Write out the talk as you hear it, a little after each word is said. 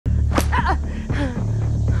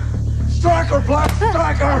Striker, Black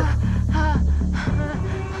Striker!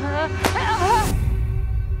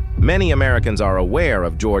 Many Americans are aware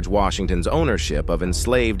of George Washington's ownership of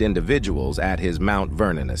enslaved individuals at his Mount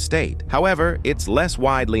Vernon estate. However, it's less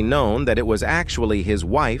widely known that it was actually his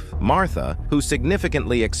wife, Martha, who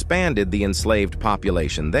significantly expanded the enslaved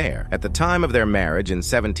population there. At the time of their marriage in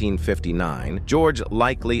 1759, George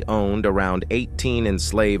likely owned around 18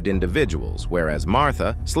 enslaved individuals, whereas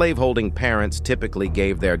Martha, slaveholding parents typically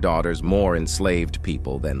gave their daughters more enslaved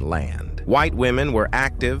people than land. White women were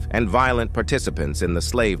active and violent participants in the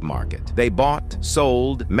slave market. They bought,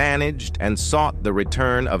 sold, managed, and sought the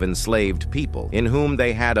return of enslaved people, in whom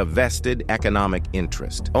they had a vested economic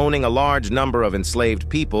interest. Owning a large number of enslaved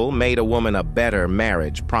people made a woman a better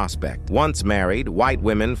marriage prospect. Once married, white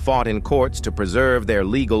women fought in courts to preserve their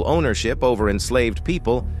legal ownership over enslaved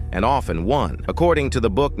people, and often won. According to the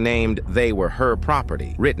book named They Were Her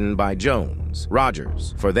Property, written by Jones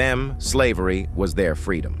Rogers, for them, slavery was their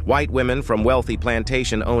freedom. White women from wealthy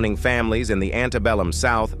plantation-owning families in the antebellum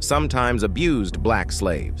South sometimes abused black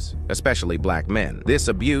slaves, especially black men. This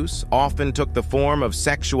abuse often took the form of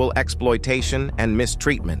sexual exploitation and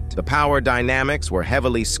mistreatment. The power dynamics were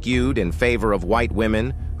heavily skewed in favor of white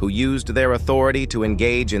women, who used their authority to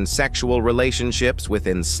engage in sexual relationships with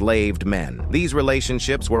enslaved men. These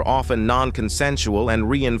relationships were often non-consensual and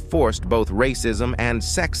reinforced both racism and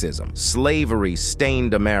sexism. Slavery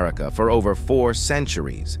stained America for over 4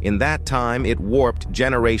 centuries. In that time, it warped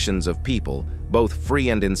generations of people, both free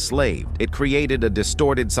and enslaved. It created a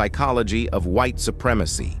distorted psychology of white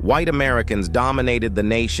supremacy. White Americans dominated the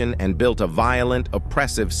nation and built a violent,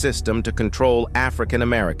 oppressive system to control African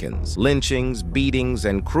Americans. Lynchings, beatings,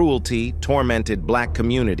 and cruelty tormented black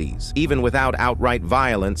communities. Even without outright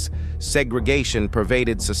violence, segregation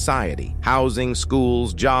pervaded society. Housing,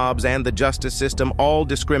 schools, jobs, and the justice system all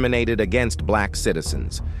discriminated against black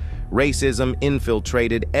citizens. Racism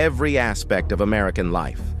infiltrated every aspect of American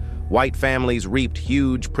life. White families reaped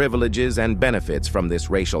huge privileges and benefits from this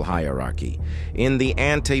racial hierarchy. In the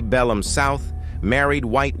antebellum South, married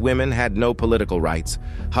white women had no political rights.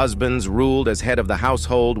 Husbands ruled as head of the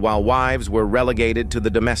household while wives were relegated to the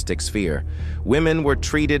domestic sphere. Women were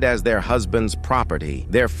treated as their husband's property.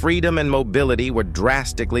 Their freedom and mobility were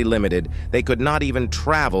drastically limited. They could not even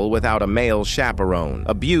travel without a male chaperone.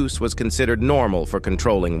 Abuse was considered normal for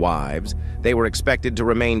controlling wives. They were expected to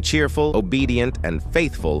remain cheerful, obedient, and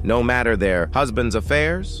faithful no matter their husband's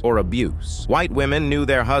affairs or abuse. White women knew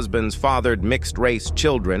their husbands fathered mixed-race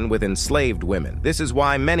children with enslaved women. This is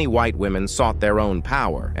why many white women sought their own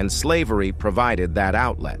power, and slavery provided that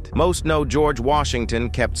outlet. Most know George Washington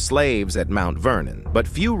kept slaves at Mount Vernon, but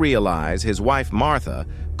few realize his wife Martha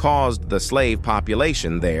caused the slave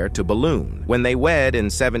population there to balloon. When they wed in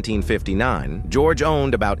 1759, George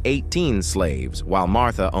owned about 18 slaves, while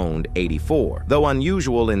Martha owned 84. Though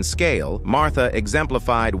unusual in scale, Martha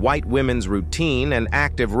exemplified white women's routine and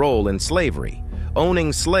active role in slavery.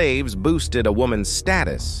 Owning slaves boosted a woman's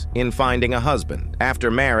status in finding a husband.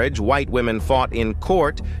 After marriage, white women fought in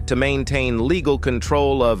court to maintain legal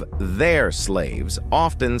control of their slaves,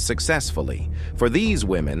 often successfully. For these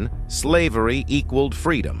women, slavery equaled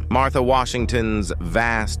freedom. Martha Washington's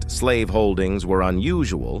vast slave holdings were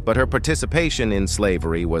unusual, but her participation in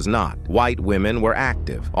slavery was not. White women were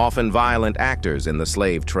active, often violent actors in the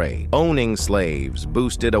slave trade. Owning slaves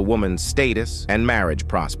boosted a woman's status and marriage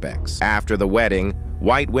prospects. After the wedding,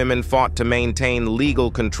 white women fought to maintain legal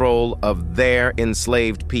control of their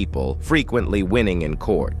enslaved people, frequently winning in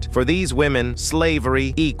court. For these women,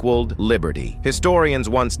 slavery equaled liberty. Historians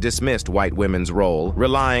once dismissed white women's role,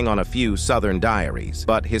 relying on a few Southern diaries,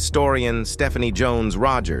 but historian Stephanie Jones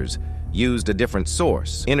Rogers used a different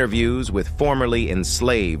source: interviews with formerly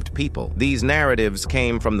enslaved people. These narratives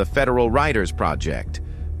came from the Federal Writers Project,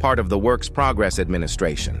 part of the Works Progress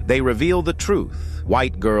Administration. They reveal the truth.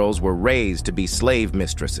 White girls were raised to be slave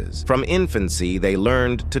mistresses. From infancy, they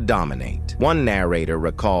learned to dominate. One narrator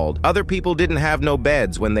recalled, "Other people didn't have no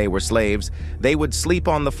beds when they were slaves. They would sleep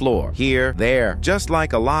on the floor, here, there, just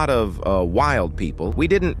like a lot of wild people. We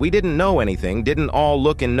didn't know anything, didn't all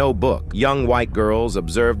look in no book." Young white girls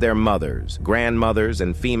observed their mothers, grandmothers,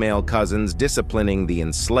 and female cousins disciplining the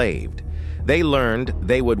enslaved. They learned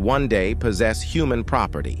they would one day possess human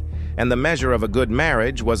property, and the measure of a good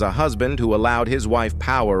marriage was a husband who allowed his wife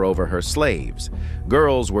power over her slaves.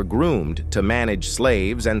 Girls were groomed to manage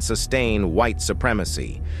slaves and sustain white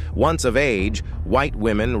supremacy. Once of age, white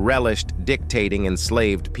women relished dictating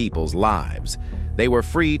enslaved people's lives. They were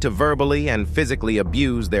free to verbally and physically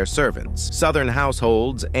abuse their servants. Southern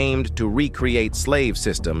households aimed to recreate slave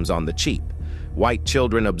systems on the cheap. White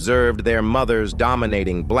children observed their mothers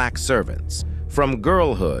dominating black servants. From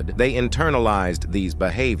girlhood, they internalized these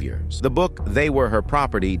behaviors. The book They Were Her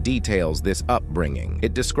Property details this upbringing.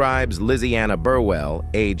 It describes Lysiana Burwell,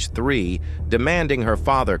 age 3, demanding her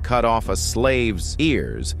father cut off a slave's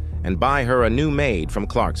ears and buy her a new maid from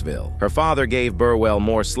Clarksville. Her father gave Burwell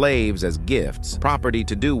more slaves as gifts, property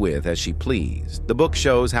to do with as she pleased. The book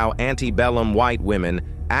shows how antebellum white women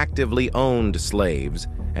actively owned slaves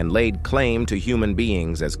and laid claim to human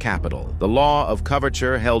beings as capital. The law of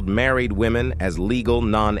coverture held married women as legal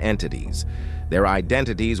non-entities. Their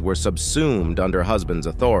identities were subsumed under husbands'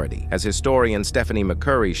 authority. As historian Stephanie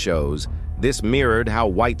McCurry shows, this mirrored how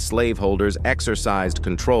white slaveholders exercised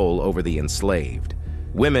control over the enslaved.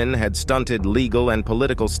 Women had stunted legal and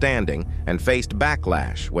political standing and faced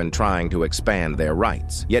backlash when trying to expand their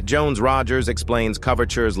rights. Yet Jones-Rogers explains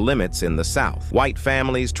coverture's limits in the South. White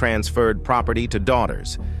families transferred property to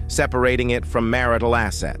daughters, separating it from marital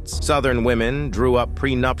assets. Southern women drew up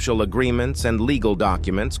prenuptial agreements and legal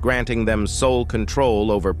documents granting them sole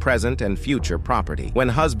control over present and future property. When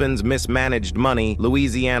husbands mismanaged money,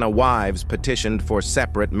 Louisiana wives petitioned for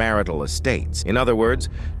separate marital estates. In other words,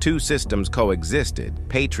 two systems coexisted: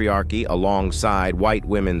 patriarchy alongside white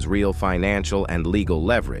women's real financial and legal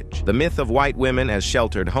leverage. The myth of white women as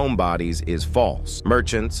sheltered homebodies is false.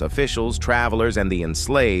 Merchants, officials, travelers, and the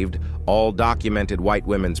enslaved all documented white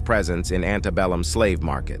women's presence in antebellum slave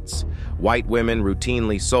markets. White women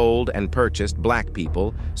routinely sold and purchased black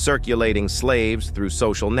people, circulating slaves through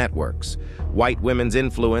social networks. White women's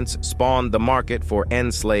influence spawned the market for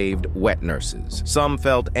enslaved wet nurses. Some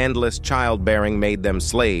felt endless childbearing made them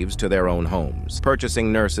slaves to their own homes.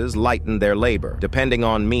 Purchasing nurses lightened their labor. Depending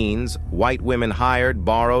on means, white women hired,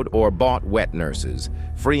 borrowed, or bought wet nurses,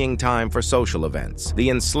 freeing time for social events. The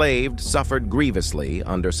enslaved suffered grievously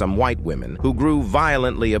under some white women who grew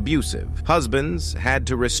violently abusive. Husbands had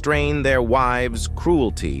to restrain their wives'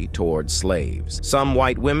 cruelty toward slaves. Some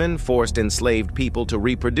white women forced enslaved people to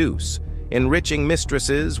reproduce, enriching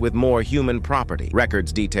mistresses with more human property.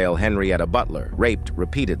 Records detail Henrietta Butler, raped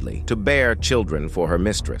repeatedly, to bear children for her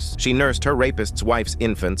mistress. She nursed her rapist's wife's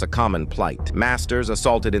infants, a common plight. Masters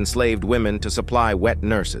assaulted enslaved women to supply wet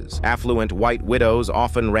nurses. Affluent white widows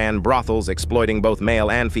often ran brothels exploiting both male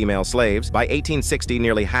and female slaves. By 1860,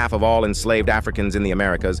 nearly half of all enslaved Africans in the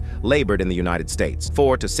Americas labored in the United States,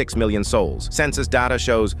 4 to 6 million souls. Census data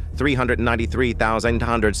shows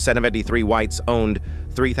 393,173 whites owned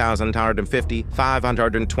 3,150,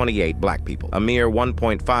 528 black people. A mere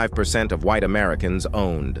 1.5% of white Americans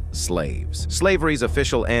owned slaves. Slavery's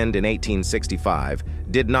official end in 1865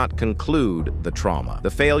 did not conclude the trauma.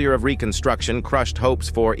 The failure of Reconstruction crushed hopes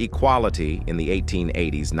for equality in the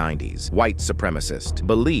 1880s-90s. White supremacist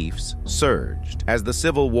beliefs surged. As the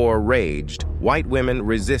Civil War raged, white women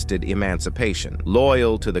resisted emancipation.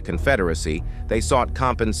 Loyal to the Confederacy, they sought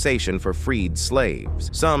compensation for freed slaves.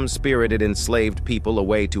 Some spirited enslaved people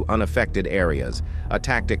away to unaffected areas, a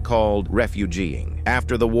tactic called refugeeing.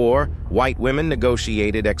 After the war, white women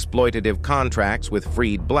negotiated exploitative contracts with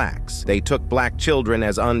freed blacks. They took black children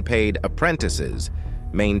as unpaid apprentices,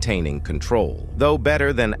 maintaining control. Though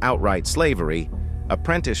better than outright slavery,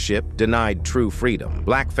 apprenticeship denied true freedom.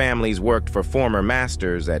 Black families worked for former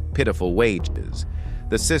masters at pitiful wages.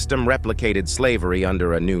 The system replicated slavery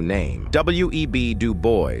under a new name. W.E.B. Du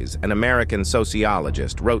Bois, an American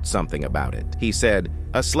sociologist, wrote something about it. He said,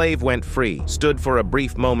 "A slave went free, stood for a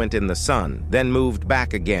brief moment in the sun, then moved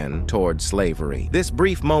back again toward slavery." This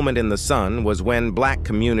brief moment in the sun was when black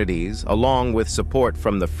communities, along with support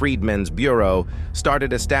from the Freedmen's Bureau,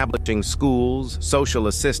 started establishing schools, social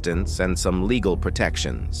assistance, and some legal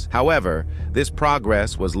protections. However, this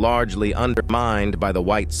progress was largely undermined by the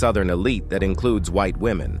white Southern elite that includes white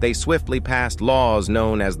women. They swiftly passed laws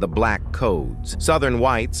known as the Black Codes. Southern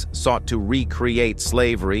whites sought to recreate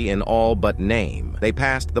slavery in all but name. They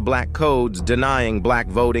passed the Black Codes denying black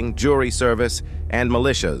voting, jury service, and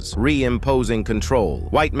militias, reimposing control.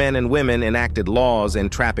 White men and women enacted laws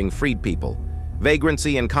entrapping freed people.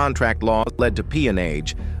 Vagrancy and contract laws led to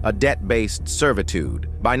peonage, a debt-based servitude.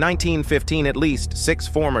 By 1915, at least 6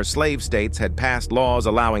 former slave states had passed laws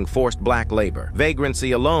allowing forced black labor.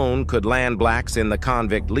 Vagrancy alone could land blacks in the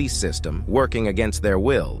convict lease system, working against their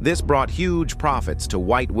will. This brought huge profits to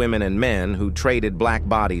white women and men who traded black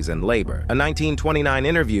bodies and labor. A 1929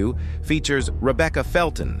 interview features Rebecca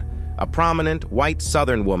Felton, a prominent white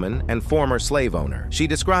Southern woman and former slave owner. She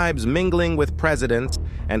describes mingling with presidents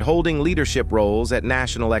and holding leadership roles at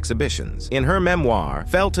national exhibitions. In her memoir,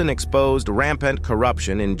 Felton exposed rampant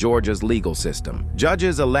corruption in Georgia's legal system.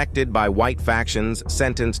 Judges elected by white factions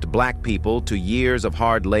sentenced black people to years of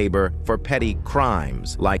hard labor for petty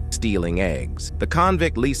crimes like stealing eggs. The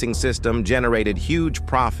convict leasing system generated huge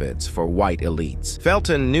profits for white elites.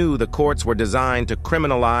 Felton knew the courts were designed to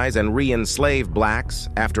criminalize and re-enslave blacks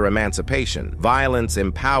after emancipation. Violence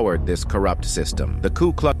empowered this corrupt system. The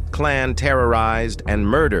Ku Klux Klan terrorized and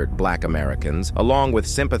murdered black Americans, along with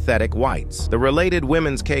sympathetic whites. The related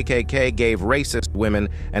Women's KKK gave racist women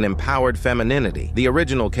an empowered femininity. The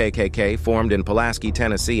original KKK formed in Pulaski,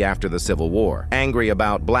 Tennessee after the Civil War. Angry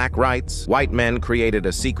about black rights, white men created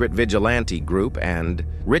a secret vigilante group and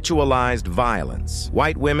ritualized violence.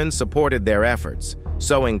 White women supported their efforts,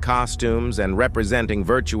 sewing costumes and representing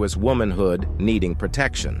virtuous womanhood needing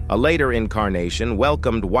protection. A later incarnation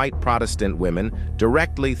welcomed white Protestant women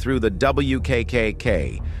directly through the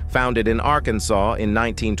WKKK, founded in Arkansas in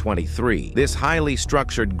 1923. This highly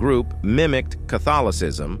structured group mimicked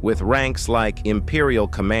Catholicism with ranks like imperial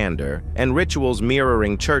commander and rituals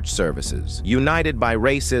mirroring church services. United by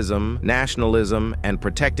racism, nationalism, and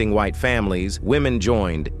protecting white families, women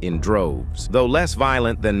joined in droves. Though less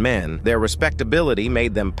violent than men, their respectability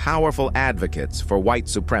made them powerful advocates for white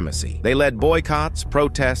supremacy. They led boycotts,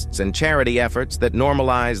 protests, and charity efforts that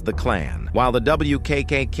normalized the Klan. While the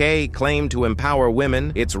WKKK claimed to empower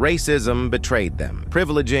women, its racism betrayed them,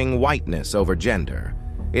 privileging whiteness over gender.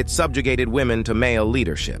 It subjugated women to male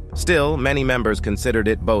leadership. Still, many members considered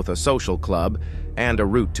it both a social club and a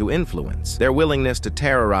route to influence. Their willingness to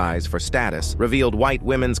terrorize for status revealed white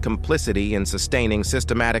women's complicity in sustaining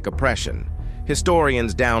systematic oppression.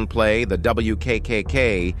 Historians downplay the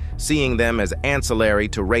WKKK, seeing them as ancillary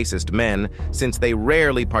to racist men since they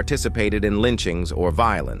rarely participated in lynchings or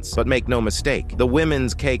violence. But make no mistake, the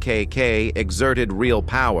women's KKK exerted real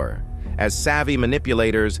power. As savvy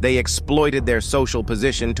manipulators, they exploited their social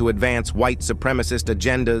position to advance white supremacist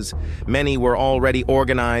agendas. Many were already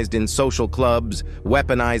organized in social clubs,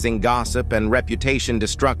 weaponizing gossip and reputation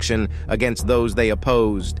destruction against those they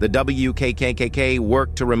opposed. The WKKK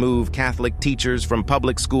worked to remove Catholic teachers from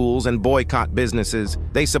public schools and boycott businesses.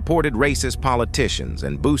 They supported racist politicians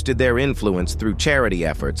and boosted their influence through charity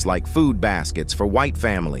efforts like food baskets for white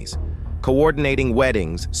families. Coordinating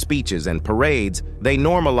weddings, speeches, and parades, they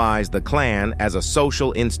normalized the Klan as a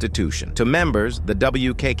social institution. To members, the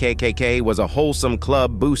WKKK was a wholesome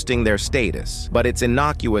club boosting their status, but its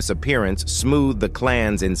innocuous appearance smoothed the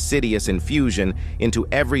Klan's insidious infusion into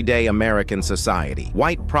everyday American society.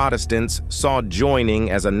 White Protestants saw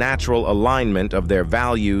joining as a natural alignment of their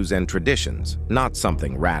values and traditions, not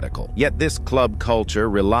something radical. Yet this club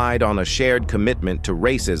culture relied on a shared commitment to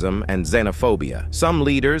racism and xenophobia. Some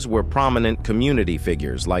leaders were prominent community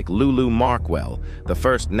figures like Lulu Markwell, the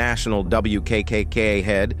first national WKKK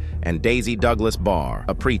head, and Daisy Douglas Barr,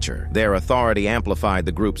 a preacher. Their authority amplified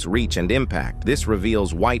the group's reach and impact. This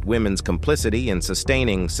reveals white women's complicity in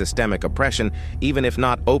sustaining systemic oppression, even if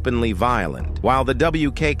not openly violent. While the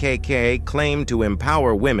WKKK claimed to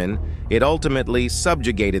empower women, it ultimately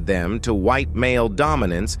subjugated them to white male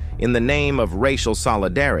dominance in the name of racial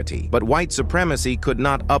solidarity. But white supremacy could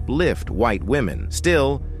not uplift white women.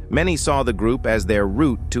 Still, many saw the group as their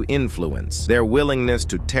route to influence. Their willingness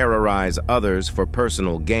to terrorize others for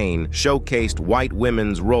personal gain showcased white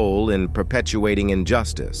women's role in perpetuating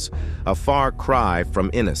injustice, a far cry from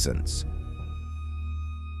innocence.